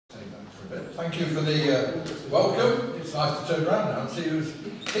Thank you for the welcome. It's nice to turn around now and see who's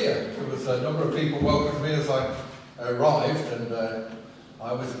here. There was a number of people welcomed me as I arrived, and I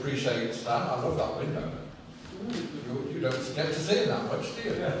always appreciate that. I love that window. You don't get to see it that much, do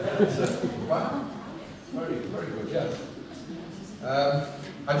you? Wow. Very, very good, yes.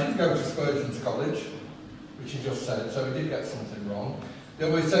 I didn't go to Spurgeon's College, which he just said, so he did get something wrong. They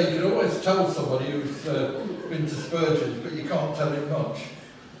always say you can always tell somebody who's been to Spurgeon's, but you can't tell him much.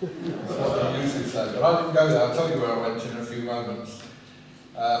 That's what they usually say. But I didn't go there. I'll tell you where I went in a few moments.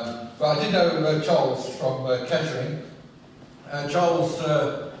 But I did know Charles from Kettering. Charles,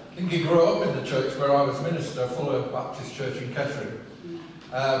 I think he grew up in the church where I was minister, Fuller Baptist Church in Kettering.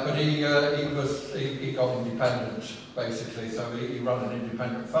 But he got independent, basically, so he ran an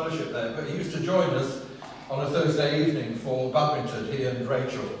independent fellowship there. But he used to join us on a Thursday evening for badminton. He and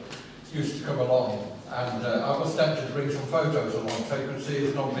Rachel used to come along. And I was tempted to bring some photos along so you could see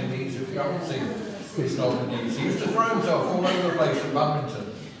his knobbly knees if you haven't seen his knobbly knees. He used to throw himself all over the place at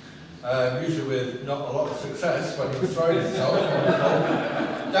badminton, usually with not a lot of success when he was throwing himself on the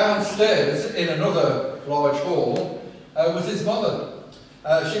ball. Downstairs, in another large hall, was his mother.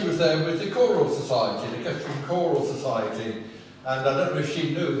 She was there with the choral society, the Kettering Choral Society, and I don't know if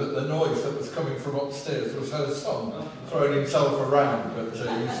she knew that the noise that was coming from upstairs was her son throwing himself around, but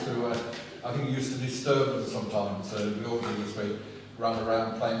I think he used to disturb them sometimes. We all did as we ran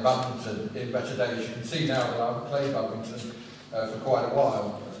around playing badminton in better days. You can see now that I haven't played badminton for quite a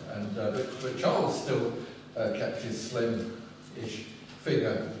while, and but Charles still kept his slim-ish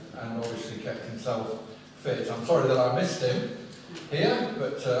figure and obviously kept himself fit. I'm sorry that I missed him here,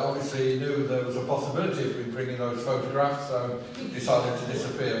 but obviously he knew there was a possibility of me bringing those photographs, so he decided to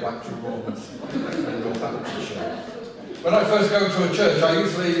disappear back to Bournemouth in Northamptonshire. When I first go to a church, I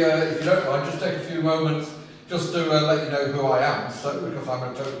usually, if you don't mind, just take a few moments just to let you know who I am, because I'm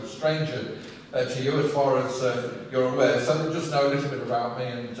a total stranger to you as far as you're aware, so just know a little bit about me,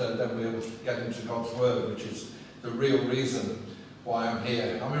 and then we'll get into God's Word, which is the real reason why I'm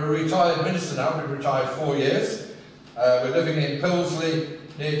here. I'm a retired minister now. I've been retired 4 years. We're living in Pilsley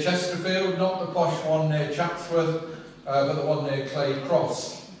near Chesterfield, not the posh one near Chatsworth, but the one near Clay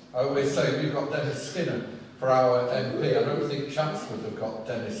Cross. I always say we've got Dennis Skinner for our MP. I don't think Chatsworth have got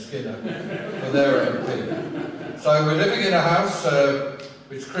Dennis Skinner for their MP. So we're living in a house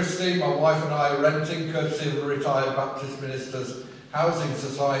which Christy, my wife, and I are renting, courtesy of the Retired Baptist Ministers Housing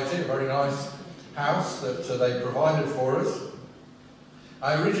Society, a very nice house that they provided for us.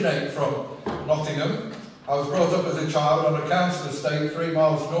 I originate from Nottingham. I was brought up as a child on a council estate 3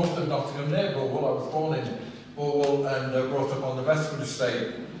 miles north of Nottingham, near Bulwell. I was born in Bulwell and brought up on the Westwood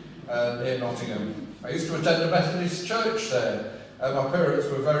estate near Nottingham. I used to attend a Methodist church there. My parents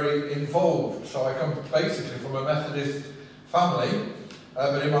were very involved, so I come basically from a Methodist family.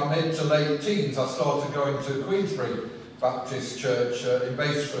 But in my mid to late teens, I started going to Queensbury Baptist Church in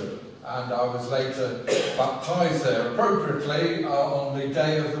Baseford, and I was later baptised there, appropriately on the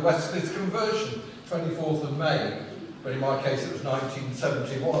day of the Westcliff conversion, 24th of May. But in my case, it was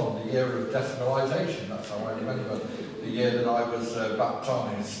 1971, the year of decimalisation. That's how I remember the year that I was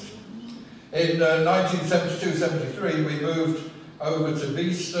baptised. In 1972-73, we moved over to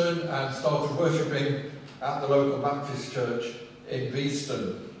Beeston and started worshipping at the local Baptist church in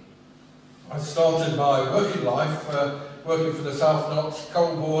Beeston. I started my working life working for the South Notts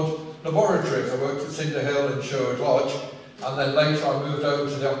Coal Board Laboratories. I worked at Cinder Hill and Sherwood Lodge, and then later I moved over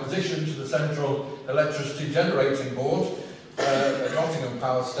to the opposition to the Central Electricity Generating Board at Nottingham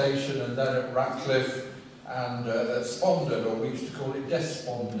Power Station, and then at Ratcliffe and at Spondon, or we used to call it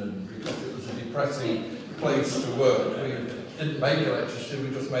Despondon, because it was a depressing place to work. We didn't make electricity, we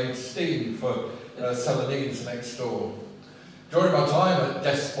just made steam for Celanese next door. During my time at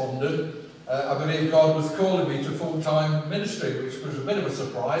Despondon, I believe God was calling me to full-time ministry, which was a bit of a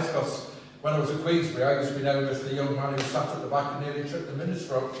surprise, because when I was at Queensbury, I used to be known as the young man who sat at the back and nearly tripped the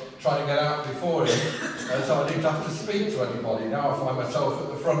minister up trying to get out before him, so I didn't have to speak to anybody. Now I find myself at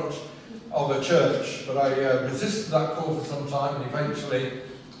the front of a church, but I resisted that call for some time and eventually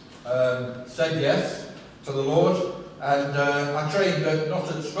said yes to the Lord, and I trained not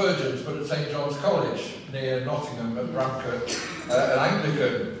at Spurgeon's but at St John's College near Nottingham at Bramcote, an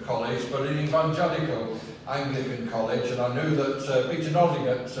Anglican college, but an evangelical Anglican college, and I knew that Peter Nodding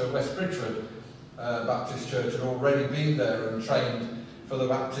at West Bridgford Baptist Church had already been there and trained for the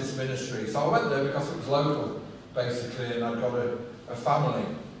Baptist ministry. So I went there because it was local, basically, and I'd got a family.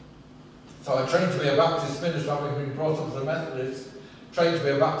 So I trained to be a Baptist minister, having been brought up as a Methodist, trained to be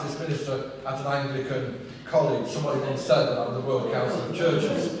a Baptist minister at an Anglican college. Somebody once said that I'm the World Council of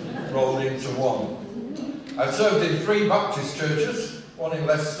Churches rolled into one. I've served in 3 Baptist churches, one in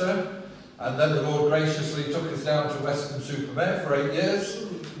Leicester, And then the Lord graciously took us down to Weston-super-Mare for 8 years.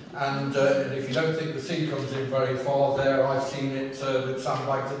 And if you don't think the sea comes in very far there, I've seen it with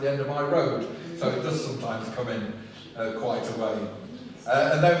sandbags at the end of my road. So it does sometimes come in quite a way.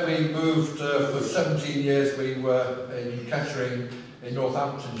 And then we moved for 17 years. We were in Kettering in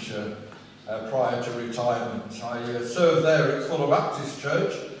Northamptonshire prior to retirement. I served there at Fuller Baptist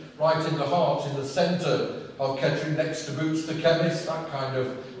Church, right in the heart, in the centre of Kettering, next to Boots the Chemist, that kind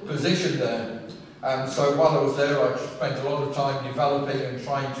of position there. And so while I was there, I spent a lot of time developing and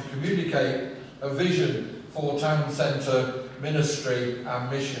trying to communicate a vision for town centre ministry and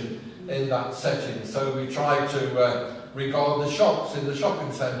mission in that setting. So we tried to regard the shops in the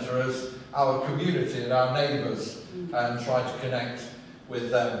shopping centre as our community and our neighbours, and try to connect with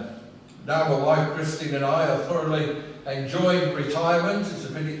them. Now my wife Christine and I are thoroughly enjoying retirement. It's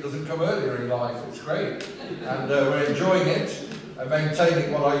a pity it doesn't come earlier in life. It's great. And we're enjoying it and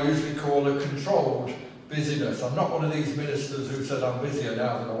maintaining what I usually call a controlled busyness. I'm not one of these ministers who said I'm busier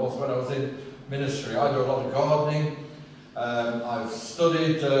now than I was when I was in ministry. I do a lot of gardening. I've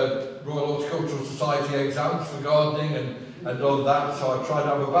studied Royal Horticultural Society exams for gardening and done that, so I try to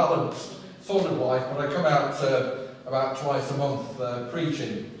have a balanced sort of life, but I come out about twice a month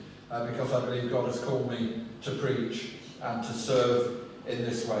preaching because I believe God has called me to preach and to serve in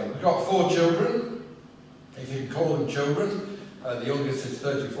this way. We've got 4 children, if you can call them children. The youngest is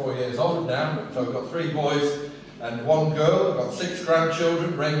 34 years old now, so I've got 3 boys and 1 girl. I've got 6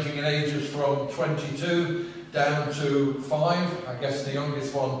 grandchildren, ranging in ages from 22 down to 5. I guess the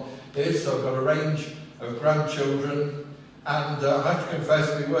youngest one is, so I've got a range of grandchildren. And I have to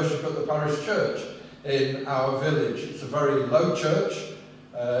confess, we worship at the parish church in our village. It's a very low church.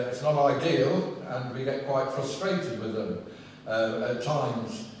 It's not ideal, and we get quite frustrated with them at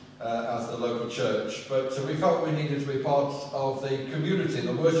times as the local church. But we felt we needed to be part of the community,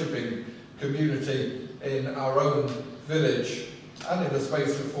 the worshipping community in our own village. And in the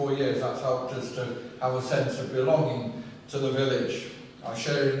space of 4 years, that's helped us to have a sense of belonging to the village. I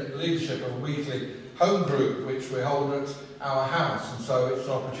share in leadership of a weekly home group, which we hold at our house, and so it's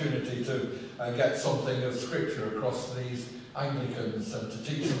an opportunity to get something of scripture across these Anglicans and to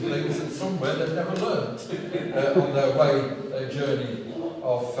teach them things that somewhere they've never learnt on their way, their journey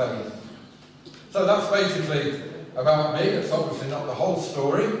of faith. So that's basically about me. It's obviously not the whole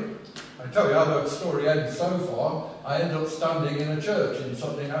story. I tell you how the story ends so far. I end up standing in a church in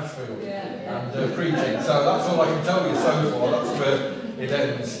Sutton-in-Ashfield and preaching. So that's all I can tell you so far. That's where it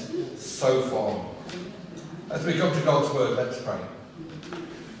ends so far. As we come to God's word, let's pray.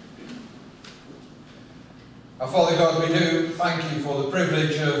 Our Father God, we do thank you for the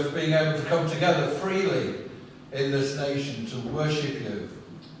privilege of being able to come together freely in this nation to worship you.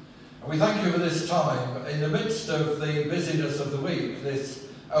 And we thank you for this time in the midst of the busyness of the week, this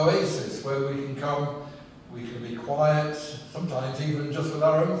oasis where we can come, we can be quiet, sometimes even just with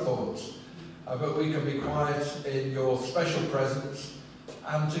our own thoughts, but we can be quiet in your special presence,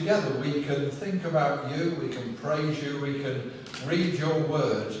 and together we can think about you, we can praise you, we can read your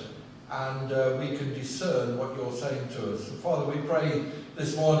word, and we can discern what you're saying to us. And Father, we pray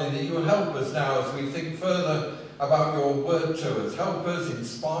this morning that you will help us now as we think further about your word to us. Help us,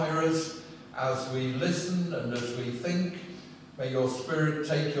 inspire us as we listen and as we think. May your Spirit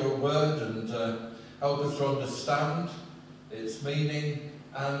take your word and help us to understand its meaning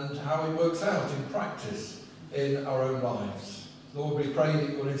and how it works out in practice in our own lives. Lord, we pray that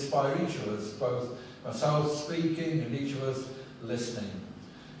you will inspire each of us, both myself speaking and each of us listening,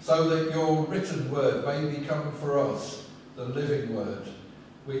 so that your written word may become for us the living word,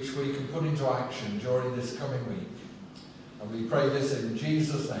 which we can put into action during this coming week. And we pray this in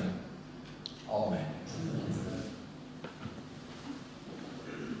Jesus' name. Amen.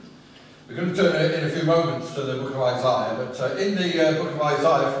 We're going to turn in a few moments to the book of Isaiah, but in the book of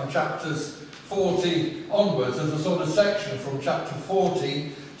Isaiah from chapters 40 onwards, there's a sort of section from chapter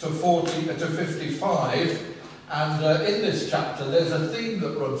 40 to 55, and in this chapter there's a theme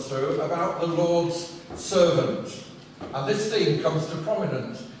that runs through about the Lord's servant. And this theme comes to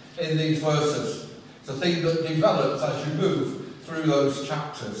prominence in these verses. It's a theme that develops as you move through those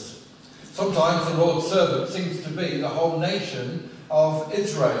chapters. Sometimes the Lord's servant seems to be the whole nation of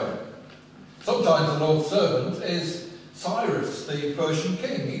Israel. Sometimes the Lord's servant is Cyrus, the Persian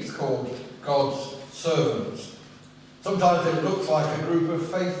king. He's called God's servant. Sometimes it looks like a group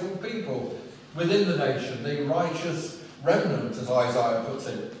of faithful people within the nation, the righteous remnant, as Isaiah puts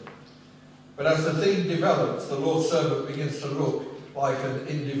it. But as the theme develops, the Lord's servant begins to look like an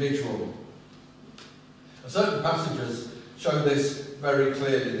individual. And certain passages show this very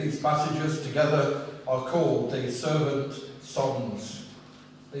clearly. These passages together are called the servant songs.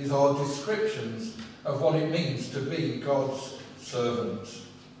 These are descriptions of what it means to be God's servant.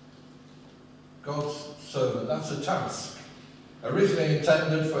 God's servant, that's a task. Originally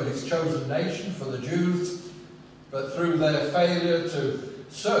intended for his chosen nation, for the Jews, but through their failure to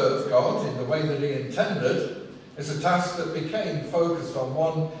serve God in the way that he intended, it's a task that became focused on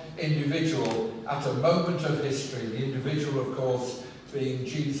one individual at a moment of history, the individual, of course, being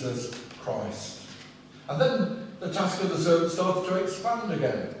Jesus Christ. And then the task of the servant started to expand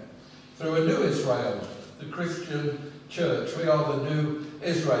again through a new Israel, the Christian church. We are the new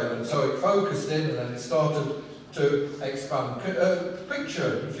Israel, and so it focused in and then it started to expand.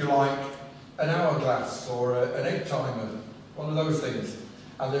 Picture, if you like, an hourglass or an egg timer, one of those things.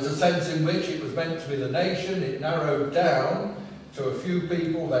 And there's a sense in which it was meant to be the nation. It narrowed down to a few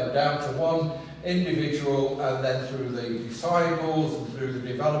people, then down to one individual, and then through the disciples and through the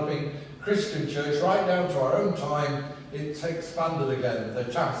developing Christian church, right down to our own time, it's expanded again, the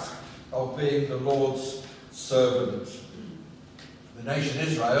task of being the Lord's servant. The nation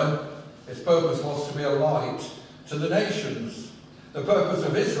Israel, its purpose was to be a light to the nations. The purpose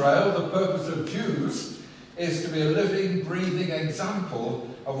of Israel, the purpose of Jews, is to be a living, breathing example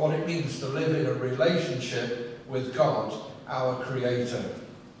of what it means to live in a relationship with God, our Creator.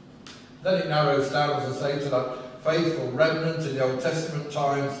 Then it narrows down, as I say, to that faithful remnant in the Old Testament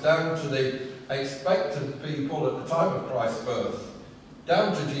times, down to the expectant people at the time of Christ's birth,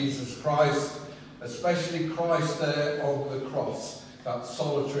 down to Jesus Christ, especially Christ there on the cross, that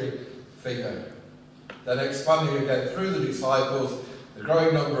solitary figure. Then expanding again through the disciples, the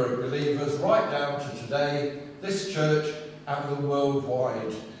growing number of believers, right down to today, this church and the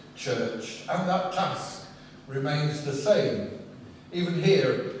worldwide church. And that task remains the same. Even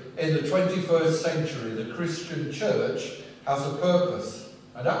here in the 21st century, the Christian church has a purpose.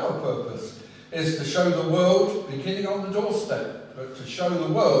 And our purpose is to show the world, beginning on the doorstep, but to show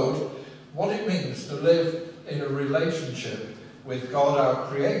the world what it means to live in a relationship with God, our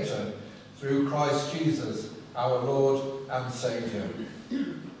Creator, through Christ Jesus, our Lord and Saviour.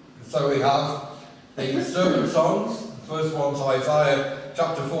 So we have the servant songs. The first one's Isaiah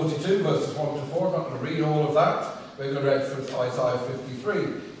chapter 42, verses 1 to 4. I'm not going to read all of that. We're going to read from Isaiah 53, if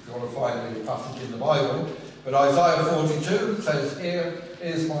you want to find the passage in the Bible. But Isaiah 42 says, "Here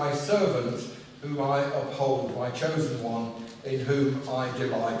is my servant, whom I uphold, my chosen one, in whom I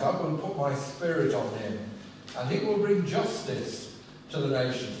delight. I will put my spirit on him, and he will bring justice to the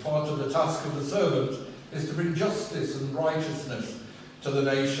nations." Part of the task of the servant is to bring justice and righteousness to the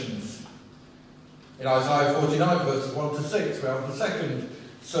nations. In Isaiah 49, verses 1 to 6, we have the second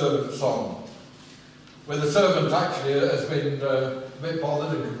servant song, where the servant actually has been a bit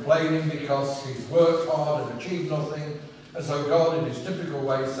bothered and complaining because he's worked hard and achieved nothing. And so God, in his typical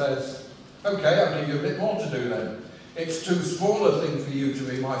way, says, "Okay, I'll give you a bit more to do then. It's too small a thing for you to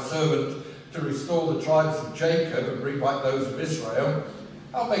be my servant, to restore the tribes of Jacob and bring back those of Israel.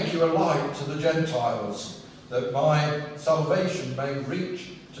 I'll make you a light to the Gentiles, that my salvation may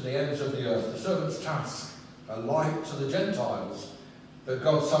reach to the ends of the earth." The servant's task, a light to the Gentiles, that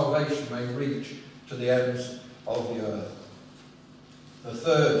God's salvation may reach to the ends of the earth. The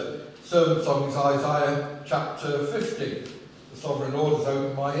third servant song is Isaiah chapter 50. "The sovereign Lord has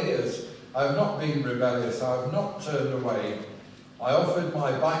opened my ears. I have not been rebellious, I have not turned away. I offered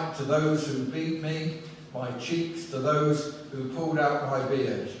my back to those who beat me, my cheeks to those who pulled out my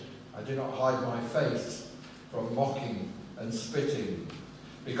beard. I did not hide my face from mocking and spitting.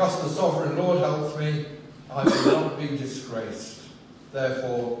 Because the sovereign Lord helps me, I will not be disgraced.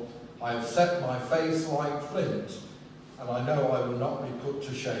 Therefore, I have set my face like flint, and I know I will not be put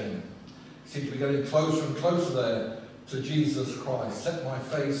to shame." Seem to be getting closer and closer there to Jesus Christ. Set my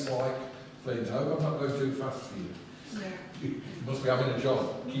face like flint. I hope I'm not going too fast for you. You must be having a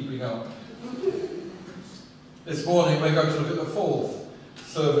job, keeping up. This morning we're going to look at the fourth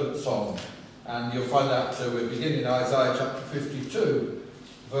servant song. And you'll find that we're beginning in Isaiah chapter 52,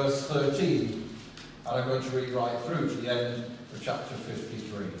 verse 13. And I'm going to read right through to the end of chapter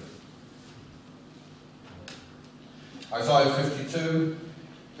 53. Isaiah 52,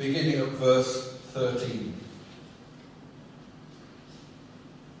 beginning at verse 13.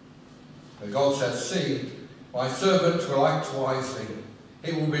 Where God says, "See, my servant will act wisely.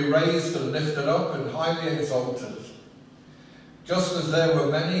 He will be raised and lifted up and highly exalted. Just as there were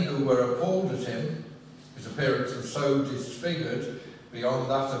many who were appalled at him, his appearance was so disfigured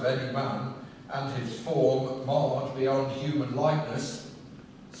beyond that of any man, and his form marred beyond human likeness,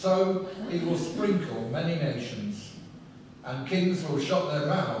 so he will sprinkle many nations, and kings will shut their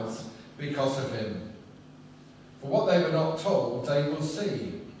mouths because of him. For what they were not told, they will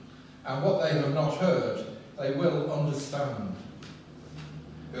see, and what they have not heard, they will understand.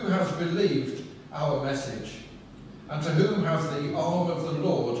 Who has believed our message? And to whom has the arm of the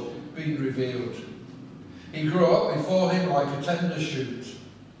Lord been revealed? He grew up before him like a tender shoot,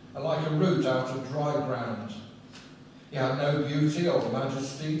 and like a root out of dry ground. He had no beauty or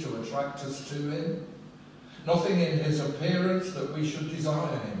majesty to attract us to him, nothing in his appearance that we should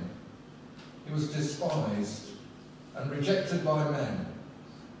desire him. He was despised and rejected by men,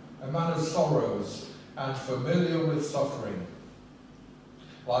 a man of sorrows and familiar with suffering.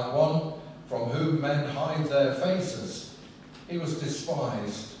 Like one from whom men hide their faces, he was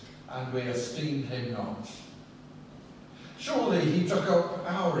despised, and we esteemed him not. Surely he took up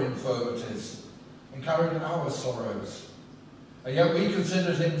our infirmities and carried our sorrows, and yet we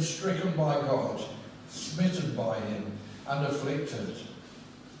considered him stricken by God, smitten by him, and afflicted.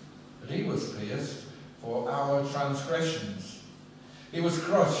 But he was pierced for our transgressions. He was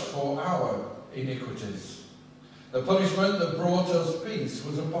crushed for our iniquities. The punishment that brought us peace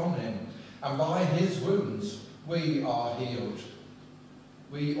was upon him, and by his wounds we are healed.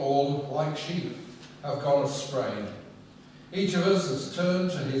 We all, like sheep, have gone astray. Each of us has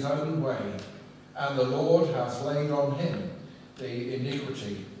turned to his own way, and the Lord has laid on him the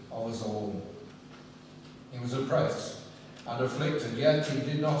iniquity of us all. He was oppressed and afflicted, yet he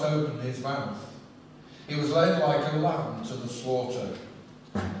did not open his mouth. He was led like a lamb to the slaughter,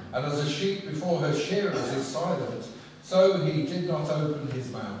 and as a sheep before her shearers is silent, so he did not open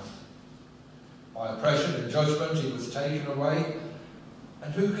his mouth. By oppression and judgment he was taken away,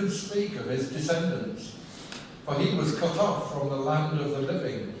 and who can speak of his descendants? For he was cut off from the land of the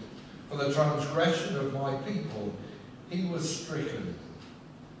living. For the transgression of my people he was stricken.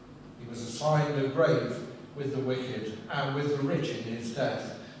 He was assigned a grave with the wicked and with the rich in his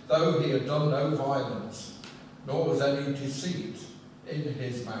death, though he had done no violence, nor was any deceit in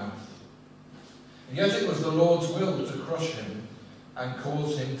his mouth. And yet it was the Lord's will to crush him and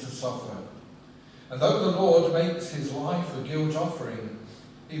cause him to suffer. And though the Lord makes his life a guilt offering,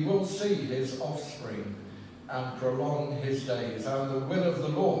 he will see his offspring and prolong his days, and the will of the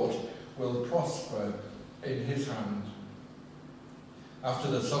Lord will prosper in his hand. After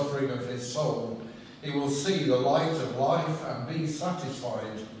the suffering of his soul, he will see the light of life and be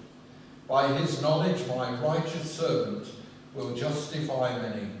satisfied. By his knowledge my righteous servant will justify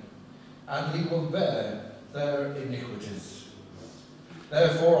many, and he will bear their iniquities.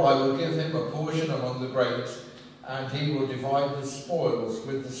 Therefore I will give him a portion among the great, and he will divide the spoils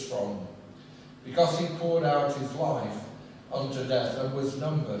with the strong, because he poured out his life unto death and was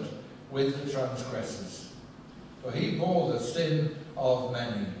numbered with the transgressors. For he bore the sin of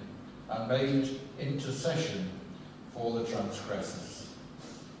many and made intercession for the transgressors.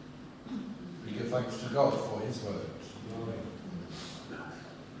 We give thanks to God for his word.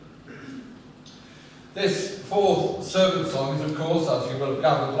 This fourth servant song is, of course, as you will have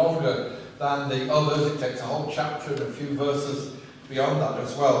gathered, longer than the others. It takes a whole chapter and a few verses beyond that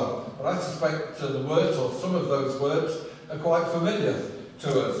as well. But I suspect the words, or some of those words, are quite familiar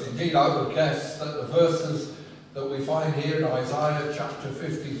to us. Indeed, I would guess that the verses that we find here in Isaiah chapter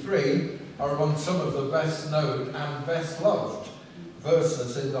 53 are among some of the best known and best loved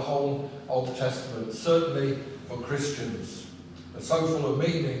verses in the whole Old Testament, certainly for Christians. They're so full of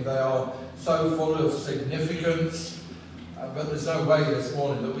meaning, they are so full of significance, but there's no way this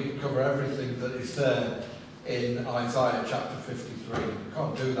morning that we can cover everything that is there in Isaiah chapter 53. We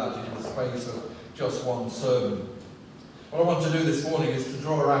can't do that in the space of just one sermon. What I want to do this morning is to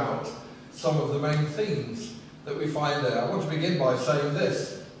draw out some of the main themes that we find there. I want to begin by saying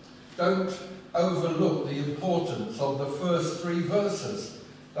this: don't overlook the importance of the first three verses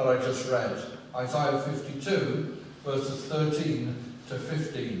that I just read. Isaiah 52, verses 13 to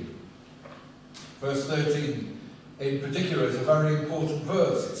 15. Verse 13 in particular is a very important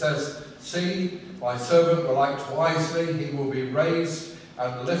verse. It says, "See, my servant will act wisely, he will be raised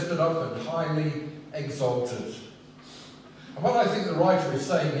and lifted up and highly exalted." And what I think the writer is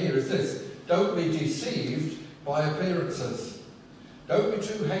saying here is this: don't be deceived by appearances. Don't be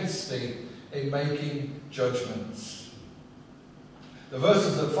too hasty in making judgments. The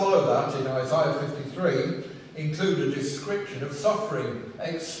verses that follow that in Isaiah 53 include a description of suffering,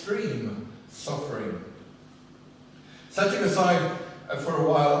 extreme suffering. Setting aside for a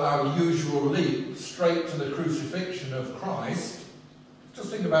while our usual leap straight to the crucifixion of Christ, just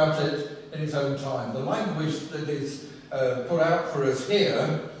think about it in its own time. The language that is put out for us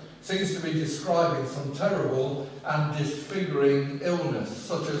here seems to be describing some terrible and disfiguring illness,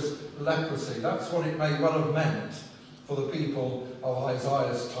 such as leprosy. That's what it may well have meant for the people of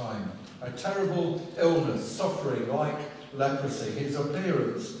Isaiah's time. A terrible illness, suffering like leprosy. His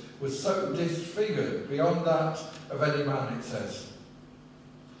appearance was so disfigured beyond that of any man, it says.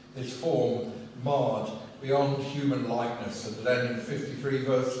 his form marred beyond human likeness. And then in 53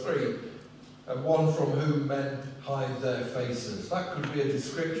 verse 3, and one from whom men hide their faces. That could be a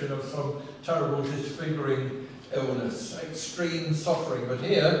description of some terrible disfiguring illness, extreme suffering. But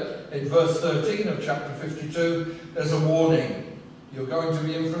here, in verse 13 of chapter 52, there's a warning. You're going to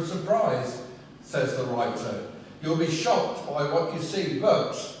be in for a surprise, says the writer. You'll be shocked by what you see,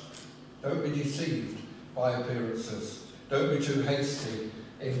 but don't be deceived by appearances. Don't be too hasty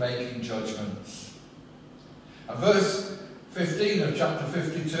in making judgments. And verse 15 of chapter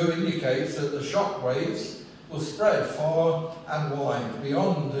 52 indicates that the shock waves will spread far and wide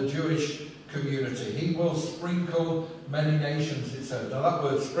beyond the Jewish community. He will sprinkle many nations, it says. Now that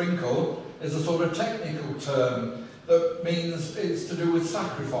word sprinkle is a sort of technical term that means it's to do with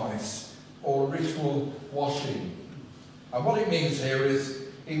sacrifice or ritual washing. And what it means here is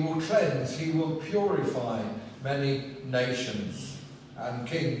he will cleanse, he will purify many nations, and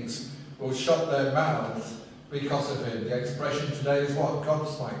kings will shut their mouths because of him. The expression today is what?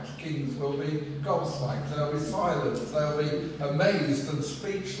 Gobsmacked. Kings will be gobsmacked. They'll be silent. They'll be amazed and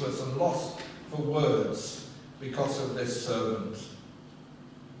speechless and lost for words because of this servant.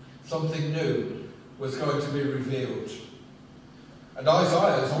 Something new was going to be revealed. And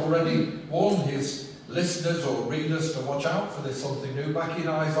Isaiah has already warned his listeners or readers to watch out for this something new. Back in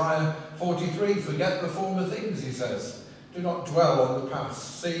Isaiah 43, forget the former things, he says. Do not dwell on the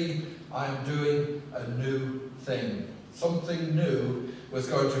past. See, I am doing a new thing. Something new was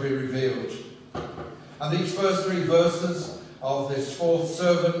going to be revealed. And these first three verses of this fourth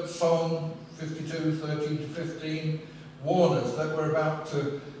servant song, 52, 13 to 15, warn us that we're about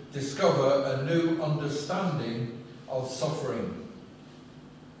to discover a new understanding of suffering.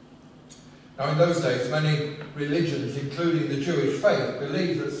 Now in those days, many religions, including the Jewish faith,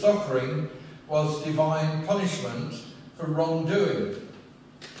 believed that suffering was divine punishment for wrongdoing.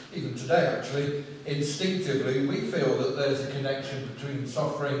 Even today, actually, instinctively, we feel that there's a connection between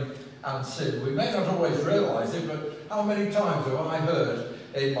suffering and sin. We may not always realise it, but how many times have I heard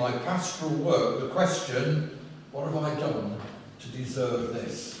in my pastoral work the question, what have I done to deserve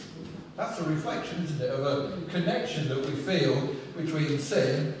this? That's a reflection, isn't it, of a connection that we feel between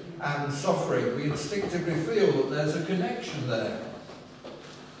sin and suffering. We instinctively feel that there's a connection there.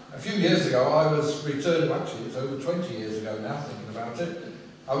 A few years ago, I was returning, actually it's over 20 years ago now, thinking about it,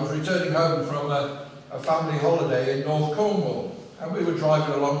 I was returning home from a family holiday in North Cornwall, and we were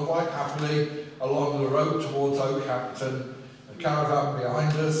driving along quite happily along the road towards Oakhampton, a caravan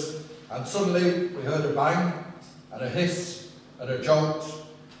behind us, and suddenly we heard a bang and a hiss and a jolt,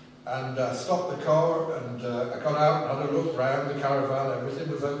 and stopped the car, and I got out and had a look round the caravan.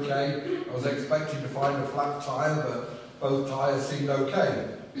 Everything was okay. I was expecting to find a flat tyre, but both tyres seemed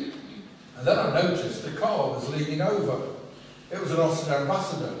okay. And then I noticed the car was leaning over. It was an Austin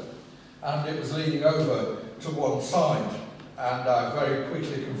Ambassador, and it was leaning over to one side. And I very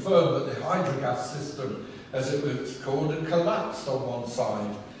quickly confirmed that the hydrogas system, as it was called, had collapsed on one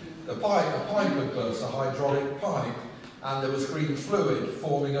side. A pipe had burst, a hydraulic pipe, and there was green fluid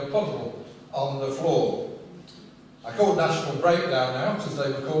forming a puddle on the floor. I called National Breakdown out, as they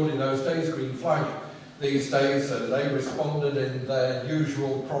were called in those days, Green Flag these days. They responded in their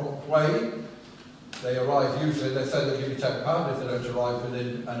usual prompt way. They arrive usually, they say they'll give you £10 if they don't arrive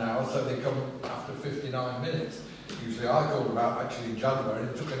within an hour, so they come after 59 minutes. Usually I called them out actually in January, and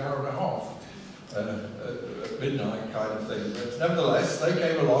it took an hour and a half, at midnight kind of thing. But nevertheless, they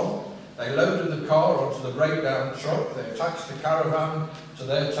came along, they loaded the car onto the breakdown truck, they attached the caravan to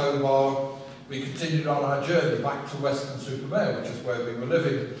their tow bar. We continued on our journey back to Weston-super-Mare, which is where we were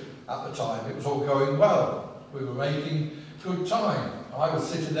living at the time. It was all going well. We were making good time. I was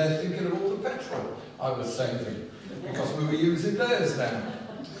sitting there thinking of all the petrol I was saving, because we were using theirs now.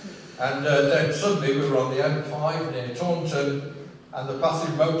 And then suddenly we were on the M5 near Taunton, and the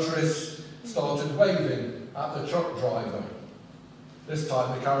passing motorist started waving at the truck driver. This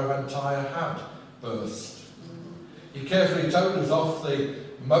time the caravan tyre had burst. He carefully towed us off the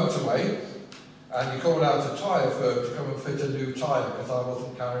motorway, and he called out a tyre firm to come and fit a new tyre, because I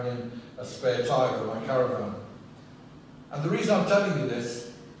wasn't carrying a spare tyre for my caravan. And the reason I'm telling you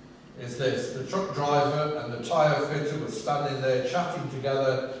this is this: the truck driver and the tyre fitter were standing there chatting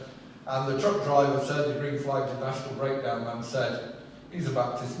together, and the truck driver said, the green flag National Breakdown man said, he's a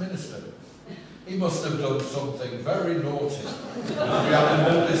Baptist minister. He must have done something very naughty to be having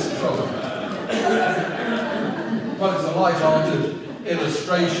all this trouble. Well, it's a light-hearted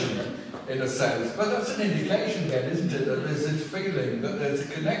illustration in a sense, but that's an indication again, isn't it, that there's this feeling that there's a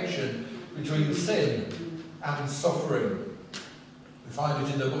connection between sin and suffering. We find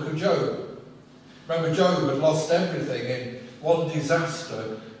it in the book of Job. Remember, Job had lost everything in one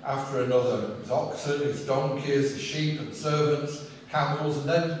disaster after another. His oxen, his donkeys, his sheep and servants, camels, and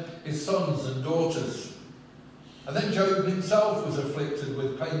then his sons and daughters. And then Job himself was afflicted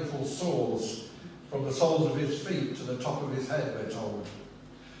with painful sores from the soles of his feet to the top of his head, we're told.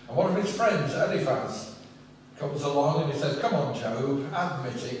 And one of his friends, Eliphaz, comes along and he says, "Come on, Job,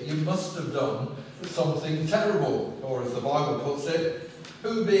 admit it, you must have done something terrible." Or as the Bible puts it,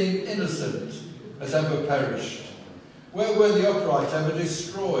 "Who being innocent has ever perished? Where were the upright ever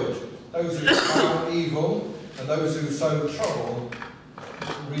destroyed? Those who plough evil and those who sow trouble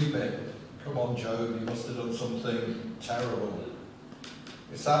reap it." Come on, Job, you must have done something terrible.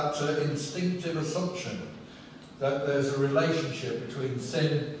 It's that instinctive assumption that there's a relationship between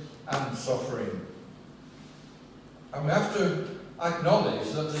sin and suffering. And we have to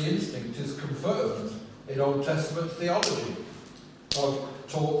acknowledge that the instinct is confirmed in Old Testament theology. God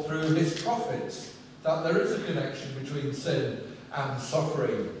taught through his prophets that there is a connection between sin and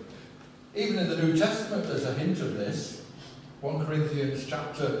suffering. Even in the New Testament there's a hint of this. 1 Corinthians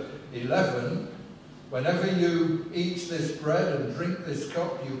chapter 11, "Whenever you eat this bread and drink this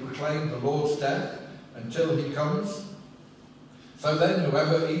cup, you proclaim the Lord's death until he comes. So then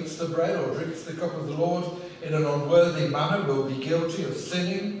whoever eats the bread or drinks the cup of the Lord in an unworthy manner will be guilty of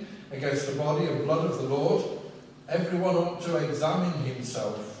sinning against the body and blood of the Lord. Everyone ought to examine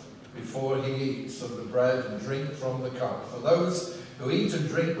himself before he eats of the bread and drink from the cup. For those who eat and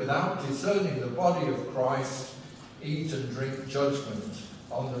drink without discerning the body of Christ eat and drink judgment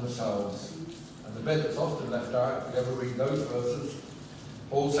on themselves." And the bit that's often left out, if you ever read those verses,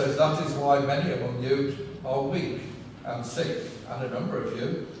 Paul says, "That is why many among you are weak and sick, and a number of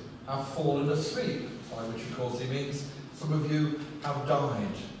you have fallen asleep," by which of course he means some of you have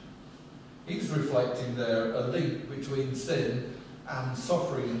died. He's reflecting there a link between sin and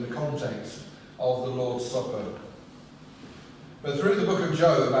suffering in the context of the Lord's Supper. But through the book of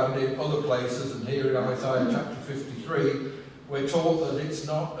Job and in other places, and here in Isaiah chapter 53, we're taught that it's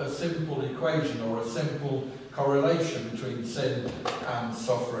not a simple equation or a simple correlation between sin and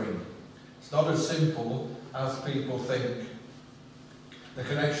suffering. It's not as simple as people think. The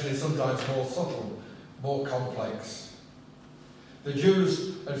connection is sometimes more subtle, more complex. The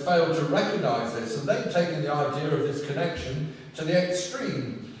Jews had failed to recognise this, and they'd taken the idea of this connection to the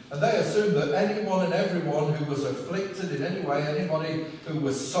extreme. And they assumed that anyone and everyone who was afflicted in any way, anybody who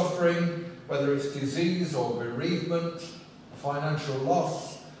was suffering, whether it's disease or bereavement, financial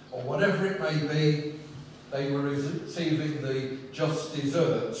loss, or whatever it may be, they were receiving the just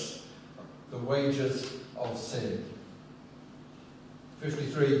deserts, the wages of sin.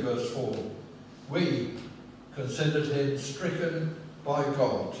 53 verse 4. "We considered him stricken by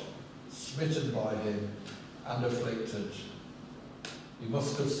God, smitten by him, and afflicted." He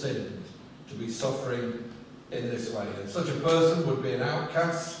must have sinned to be suffering in this way. And such a person would be an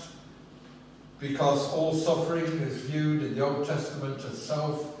outcast, because all suffering is viewed in the Old Testament as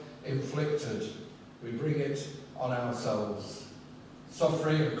self-inflicted. We bring it on ourselves.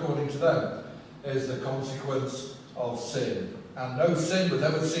 Suffering, according to them, is the consequence of sin. And no sin was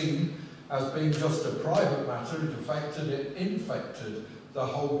ever seen as being just a private matter. It infected the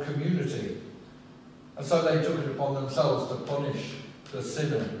whole community. And so they took it upon themselves to punish the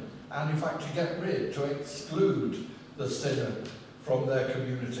sinner, and in fact to get rid, to exclude the sinner from their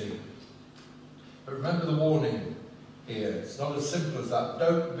community. But remember the warning here. It's not as simple as that.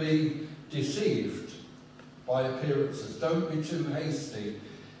 Don't be deceived by appearances. Don't be too hasty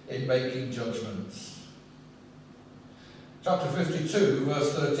in making judgments. Chapter 52,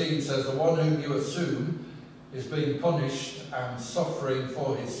 verse 13 says, "The one whom you assume is being punished and suffering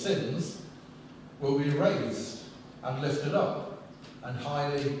for his sins will be raised and lifted up and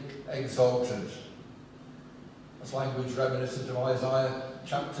highly exalted." That's language reminiscent of Isaiah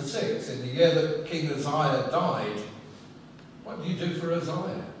chapter 6. In the year that King Uzziah died, what did you do for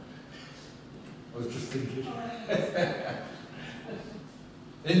Uzziah? I was just thinking.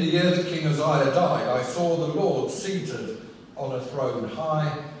 "In the year that King Uzziah died, I saw the Lord seated on a throne,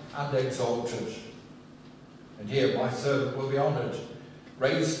 high and exalted. And here my servant will be honoured,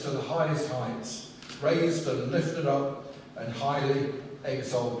 raised to the highest heights, raised and lifted up and highly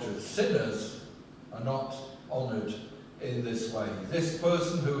exalted." Sinners are not honoured in this way. This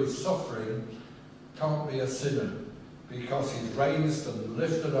person who is suffering can't be a sinner, because he's raised and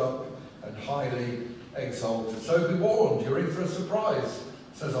lifted up and highly exalted. So be warned, you're in for a surprise,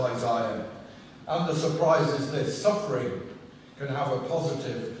 says Isaiah. And the surprise is this: suffering can have a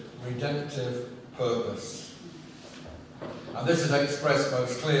positive, redemptive purpose. And this is expressed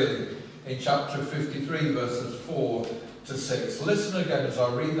most clearly in chapter 53, verses 4 to 6. Listen again as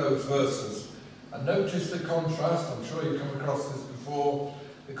I read those verses, and notice the contrast. I'm sure you've come across this before.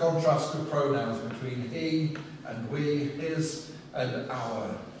 the contrast of pronouns between he and we, his and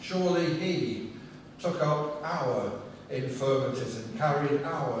our. Surely he took up our infirmities and carried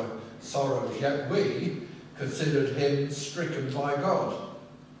our sorrows, yet we considered him stricken by God,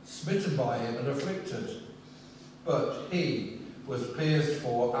 smitten by him and afflicted. But he was pierced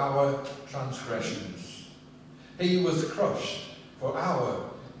for our transgressions. He was crushed for our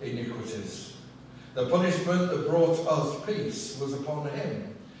iniquities. The punishment that brought us peace was upon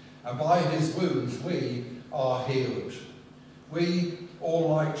him, and by his wounds we are healed. We, all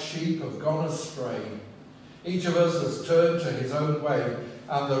like sheep, have gone astray. Each of us has turned to his own way,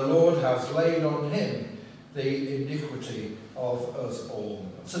 and the Lord has laid on him the iniquity of us all.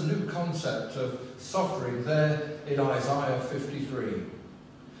 It's a new concept of suffering there in Isaiah 53.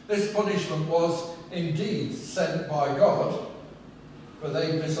 This punishment was indeed sent by God, but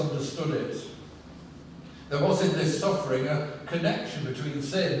they misunderstood it. There was in this suffering a connection between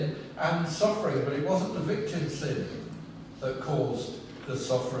sin and suffering, but it wasn't the victim's sin that caused the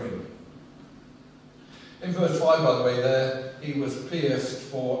suffering. In verse 5, by the way, there, he was pierced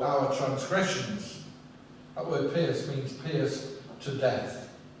for our transgressions. That word pierced means pierced to death.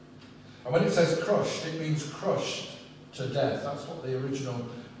 And when it says crushed, it means crushed to death. That's what the original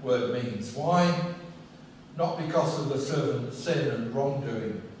word means. Why? Not because of the servant's sin and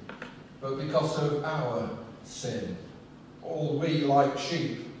wrongdoing, but because of our sin. All we, like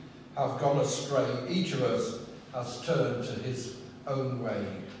sheep, have gone astray. Each of us has turned to his own way.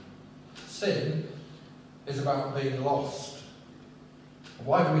 Sin is about being lost.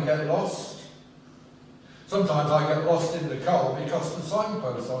 Why do we get lost? Sometimes I get lost in the car because the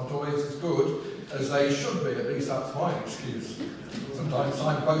signposts aren't always as good as they should be. At least that's my excuse. Sometimes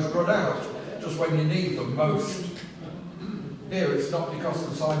signposts run out just when you need them most. Here it's not because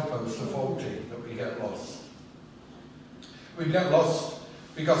the signposts are faulty that we get lost. We get lost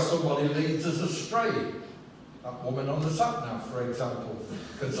because somebody leads us astray. That woman on the sat-nav, for example,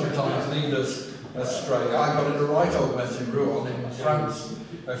 can sometimes lead us astray. I got in a right old mess in Rouen in France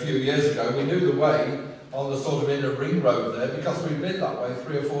a few years ago. We knew the way on the sort of inner ring road there because we'd been that way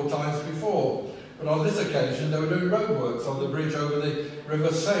 3 or 4 times before. But on this occasion they were doing roadworks on the bridge over the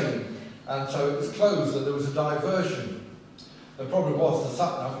River Seine, and so it was closed and there was a diversion. The problem was the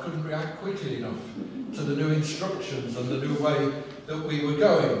sat-nav couldn't react quickly enough to the new instructions and the new way that we were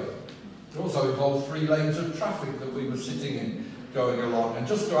going. It also involved 3 lanes of traffic that we were sitting in going along, and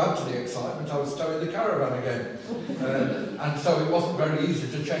just to add to the excitement I was towing the caravan again, and so it wasn't very easy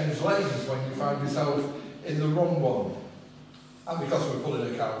to change lanes when you found yourself in the wrong one. And because we were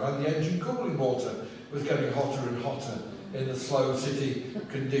pulling a caravan, the engine cooling water was getting hotter and hotter in the slow city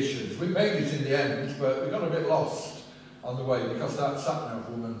conditions. We made it in the end, but we got a bit lost on the way because that sat-nav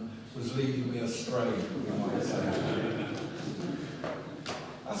woman was leading me astray, you might say.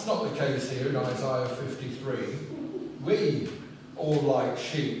 That's not the case here in Isaiah 53. We, all like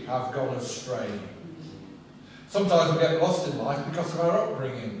sheep, have gone astray. Sometimes we get lost in life because of our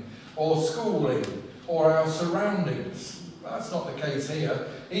upbringing, or schooling, or our surroundings. That's not the case here.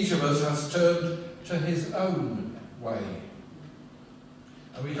 Each of us has turned to his own way.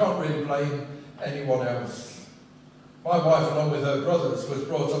 And we can't really blame anyone else. My wife, along with her brothers, was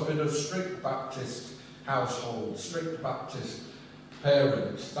brought up in a strict Baptist household, strict Baptist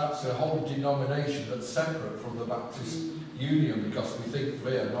parents. That's a whole denomination that's separate from the Baptist Union because we think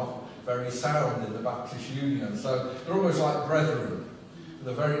we are not very sound in the Baptist Union. So they're almost like brethren with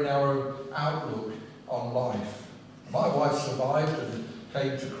a very narrow outlook on life. My wife survived and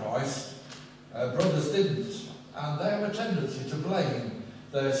came to Christ. Brothers didn't, and they have a tendency to blame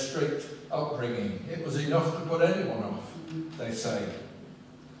their strict upbringing. It was enough to put anyone off, they say.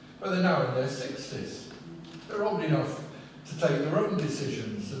 But they're now in their 60s. They're old enough to take their own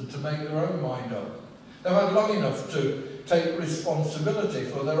decisions and to make their own mind up. They've had long enough to take responsibility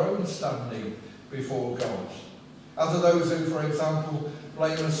for their own standing before God. As are those who, for example,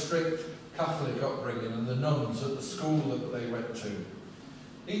 blame a strict Catholic upbringing and the nuns at the school that they went to.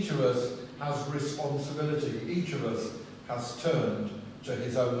 Each of us has responsibility. Each of us has turned to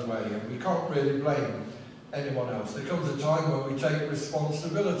his own way, and we can't really blame anyone else. There comes a time when we take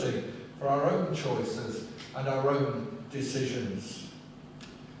responsibility for our own choices and our own decisions.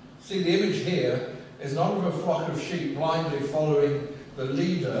 See, the image here is not of a flock of sheep blindly following the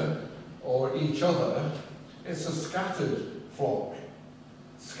leader or each other. It's a scattered flock.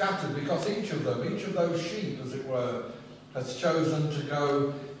 Scattered because each of them, each of those sheep, as it were, has chosen to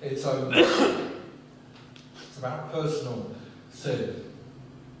go its own way. It's about personal sin.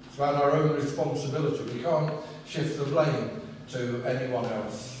 It's about our own responsibility. We can't shift the blame to anyone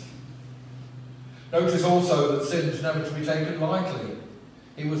else. Notice also that sin is never to be taken lightly.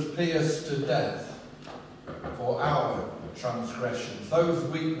 He was pierced to death for our transgressions, those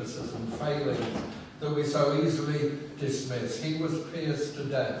weaknesses and failings that we so easily dismiss. He was pierced to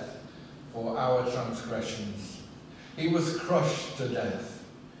death for our transgressions. He was crushed to death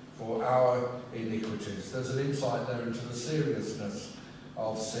for our iniquities. There's an insight there into the seriousness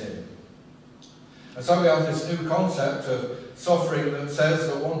of sin. And so we have this new concept of suffering that says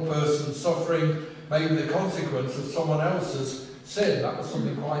that one person's suffering may be the consequence of someone else's sin. That was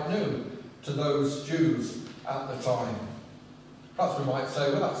something quite new to those Jews at the time. Perhaps we might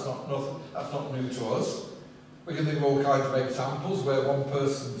say, well, that's not new to us. We can think of all kinds of examples where one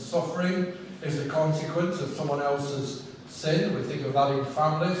person's suffering is the consequence of someone else's sin. We think of that in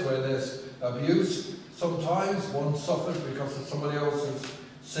families where there's abuse. Sometimes one suffers because of somebody else's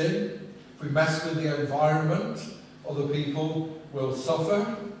sin. If we mess with the environment, other people will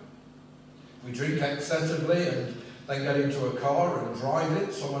suffer. We drink excessively and then get into a car and drive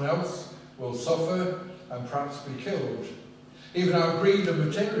it, someone else will suffer and perhaps be killed. Even our greed and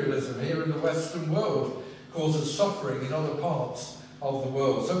materialism here in the Western world causes suffering in other parts of the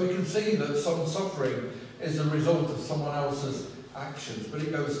world. So we can see that some suffering is a result of someone else's actions, but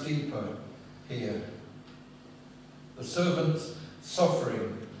it goes deeper here. The servant's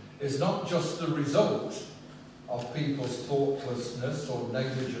suffering is not just the result of people's thoughtlessness or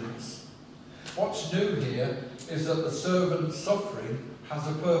negligence. What's new here is that the servant's suffering has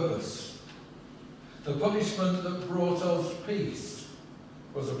a purpose. The punishment that brought us peace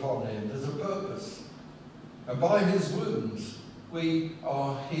was upon him. There's a purpose. And by his wounds we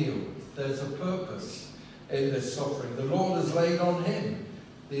are healed. There's a purpose in this suffering. The Lord has laid on him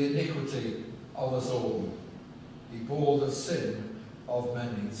the iniquity of us all. He bore the sin of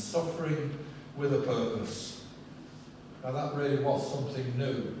many, suffering with a purpose. Now that really was something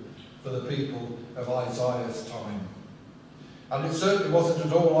new for the people of Isaiah's time. And it certainly wasn't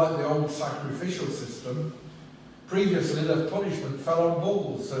at all like the old sacrificial system. Previously, the punishment fell on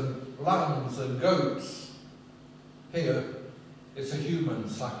bulls and lambs and goats. Here, it's a human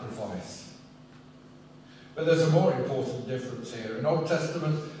sacrifice. But there's a more important difference here. In Old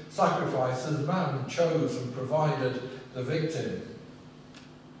Testament sacrifices, man chose and provided the victim.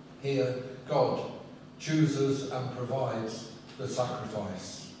 Here, God chooses and provides the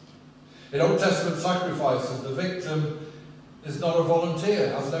sacrifice. In Old Testament sacrifices, the victim is not a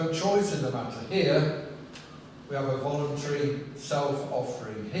volunteer, has no choice in the matter. Here, we have a voluntary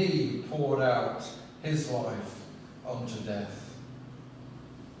self-offering. He poured out his life unto death.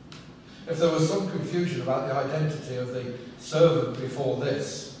 If there was some confusion about the identity of the servant before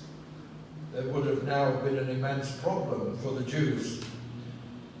this, there would have now been an immense problem for the Jews,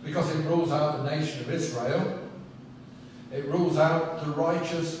 because it rules out the nation of Israel. It rules out the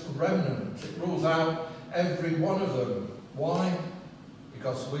righteous remnant. It rules out every one of them. Why?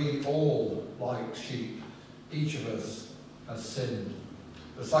 Because we all, like sheep, each of us has sinned.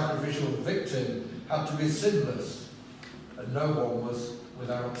 The sacrificial victim had to be sinless, and no one was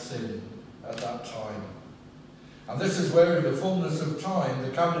without sin at that time. And this is where, in the fullness of time, the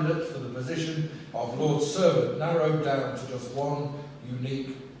candidates for the position of Lord's servant narrowed down to just one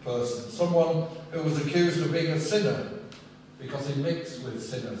unique person, someone who was accused of being a sinner because he mixed with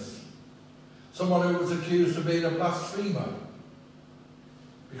sinners. Someone who was accused of being a blasphemer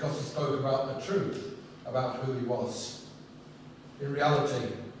because he spoke about the truth about who he was. In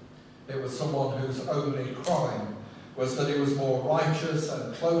reality, it was someone whose only crime was that he was more righteous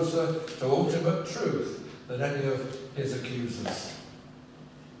and closer to ultimate truth than any of his accusers.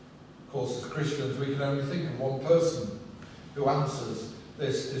 Of course, as Christians, we can only think of one person who answers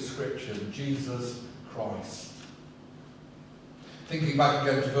this description: Jesus Christ. Thinking back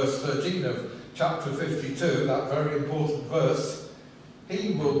again to verse 13 of chapter 52, that very important verse,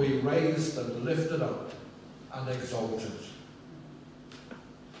 he will be raised and lifted up and exalted.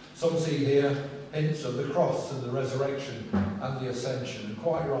 Some see here hints of the cross and the resurrection and the ascension, and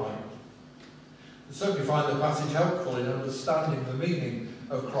quite right. I certainly find the passage helpful in understanding the meaning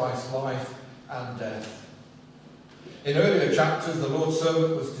of Christ's life and death. In earlier chapters, the Lord's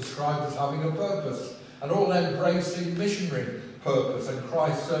servant was described as having a purpose, an all-embracing missionary purpose, and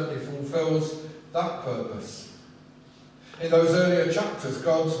Christ certainly fulfills that purpose. In those earlier chapters,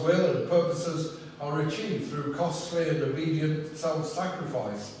 God's will and purposes are achieved through costly and obedient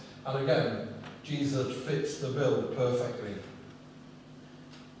self-sacrifice, and again, Jesus fits the bill perfectly.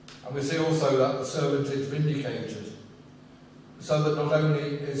 And we see also that the servant is vindicated, so that not only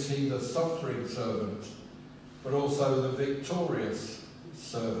is he the suffering servant, but also the victorious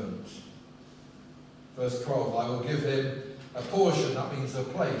servant. Verse 12, I will give him a portion, that means a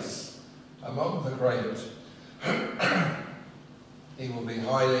place, among the great. he will be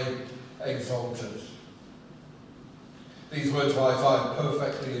highly exalted. These words of Isaiah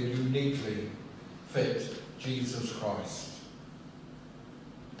perfectly and uniquely fit Jesus Christ.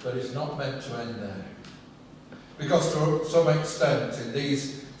 But it's not meant to end there. Because to some extent in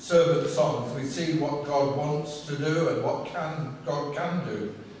these servant songs we see what God wants to do and what God can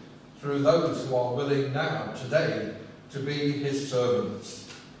do through those who are willing now, today, to be his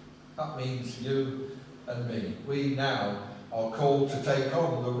servants. That means you and me. We now are called to take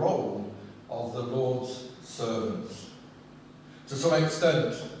on the role of the Lord's servants. To some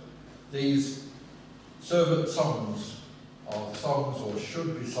extent, these servant songs are songs, or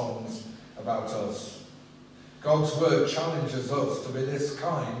should be songs, about us. God's word challenges us to be this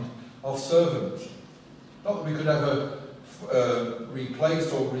kind of servant. Not that we could ever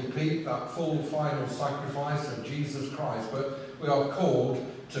replace or repeat that full final sacrifice of Jesus Christ, but we are called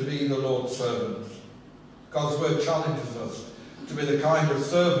to be the Lord's servant. God's word challenges us to be the kind of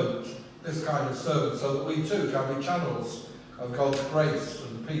servant, this kind of servant, so that we too can be channels of God's grace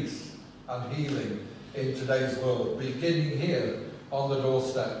and peace and healing in today's world, beginning here on the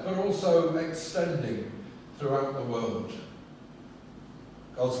doorstep, but also extending throughout the world.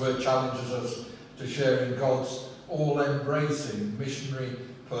 God's word challenges us to share in God's all-embracing missionary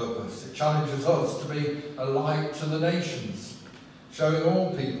purpose. It challenges us to be a light to the nations, showing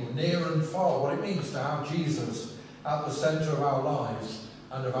all people, near and far, what it means to have Jesus at the centre of our lives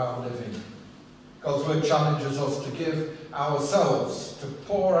and of our living. God's word challenges us to give ourselves, to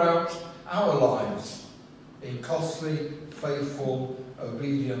pour out our lives in costly, faithful,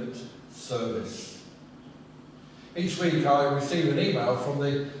 obedient service. Each week I receive an email from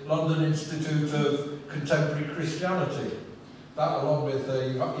the London Institute of Contemporary Christianity. That, along with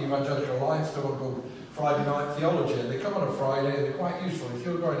the Evangelical Alliance, do one called Friday Night Theology, and they come on a Friday and they're quite useful. If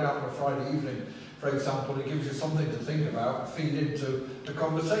you're going out on a Friday evening, for example, it gives you something to think about and feed into the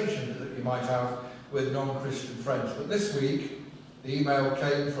conversation that you might have with non-Christian friends. But this week, the email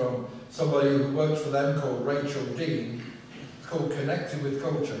came from somebody who works for them called Rachel Dean. It's called Connecting with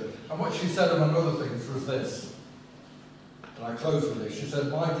Culture. And what she said, among other things, was this. And I close with this. She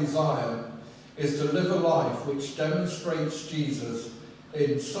said, "My desire is to live a life which demonstrates Jesus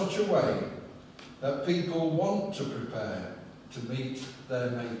in such a way that people want to prepare to meet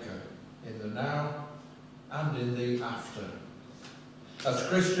their Maker in the now and in the after. As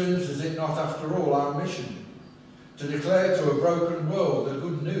Christians, is it not after all our mission to declare to a broken world the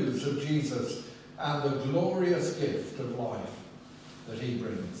good news of Jesus and the glorious gift of life that he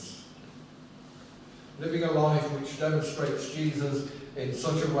brings? Living a life which demonstrates Jesus in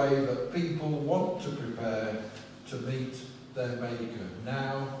such a way that people want to prepare to meet their Maker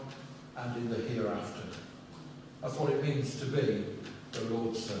now and in the hereafter. That's what it means to be the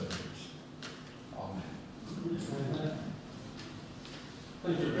Lord's servant." Amen.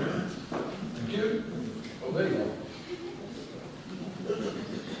 Thank you. Thank you. Oh, there you go.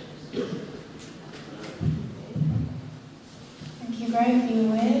 Thank you, Graham, for your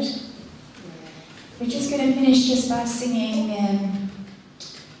word. We're just going to finish just by singing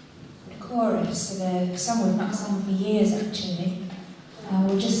the chorus of a song we've not sung for years, actually.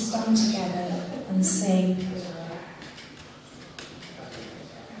 We'll just stand together and sing.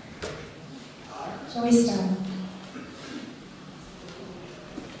 Shall we stand?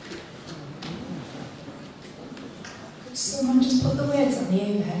 Could someone just put the words on the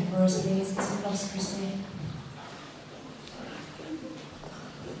overhead for us, please? Because we've lost Christine.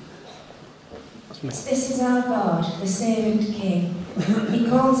 This is our God, the servant King. He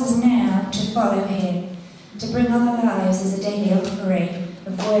calls us now to follow him, to bring our lives as a daily offering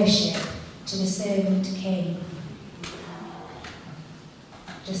of worship to the servant King.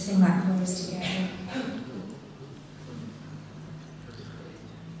 Just sing that chorus together.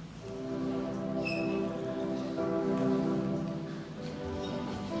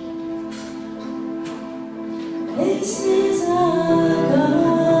 This is our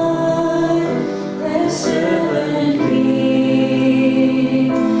God, the servant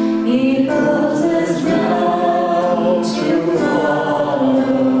King. He calls us now to follow him,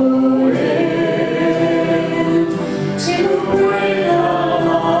 to bring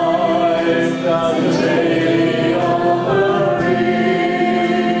our lives as a daily offering of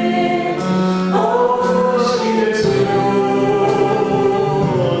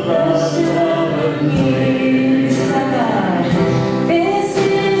worship to the servant King. This is our God.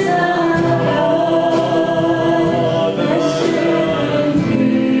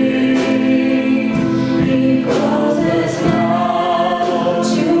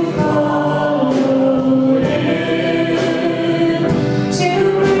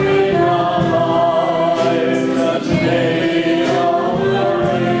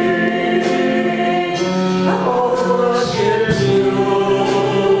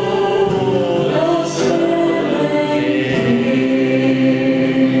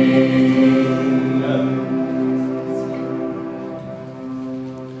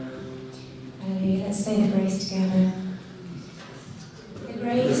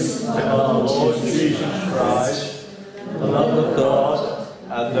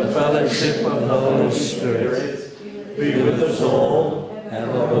 fellowship of the Holy Spirit, be with us all